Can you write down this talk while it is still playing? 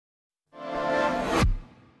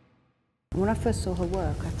when I first saw her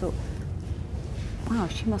work, I thought, wow,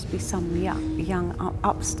 she must be some young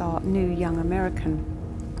upstart, new young American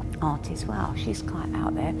artist. Wow, she's quite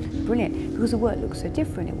out there, brilliant. Because the work looked so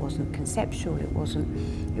different. It wasn't conceptual. It wasn't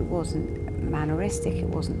manneristic. It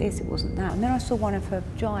wasn't this. It wasn't that. And then I saw one of her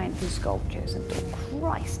giant sculptures and thought,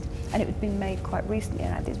 Christ! And it had been made quite recently.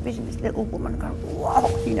 And I had this vision, this little woman going,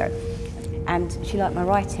 whoa, you know. And she liked my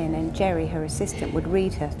writing, and Jerry, her assistant, would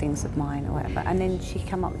read her things of mine or whatever. And then she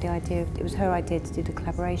came up with the idea. It was her idea to do the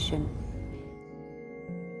collaboration.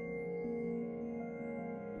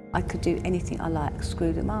 I could do anything I like,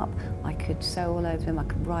 screw them up, I could sew all over them, I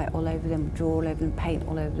could write all over them, draw all over them, paint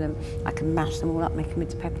all over them, I could mash them all up, make them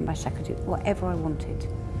into paper mache, I could do whatever I wanted.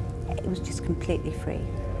 It was just completely free.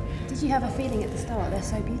 Did you have a feeling at the start, they're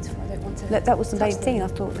so beautiful, I don't want to That was the main thing.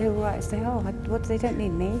 them. I thought they were right as they are. They don't need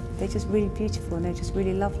me, they're just really beautiful and they're just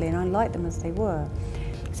really lovely, and I liked them as they were.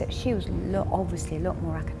 Except she was obviously a lot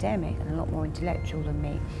more academic and a lot more intellectual than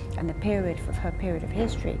me. And the period of her period of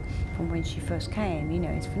history, from when she first came, you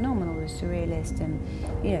know, is phenomenal. The surrealist, and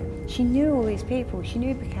you know, she knew all these people. She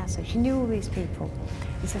knew Picasso. She knew all these people.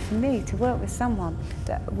 And so for me to work with someone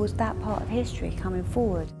that was that part of history coming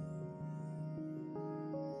forward.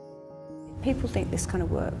 People think this kind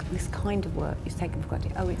of work is taken for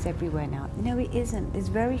granted. Oh, it's everywhere now. No, it isn't. There's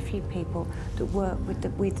very few people that work with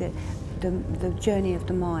the journey of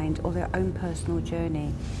the mind or their own personal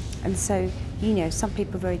journey. And so, you know, some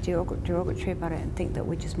people are very derogatory about it and think that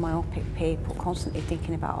we're just myopic people, constantly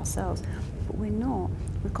thinking about ourselves. But we're not.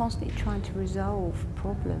 We're constantly trying to resolve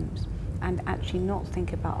problems and actually not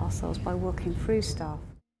think about ourselves by working through stuff.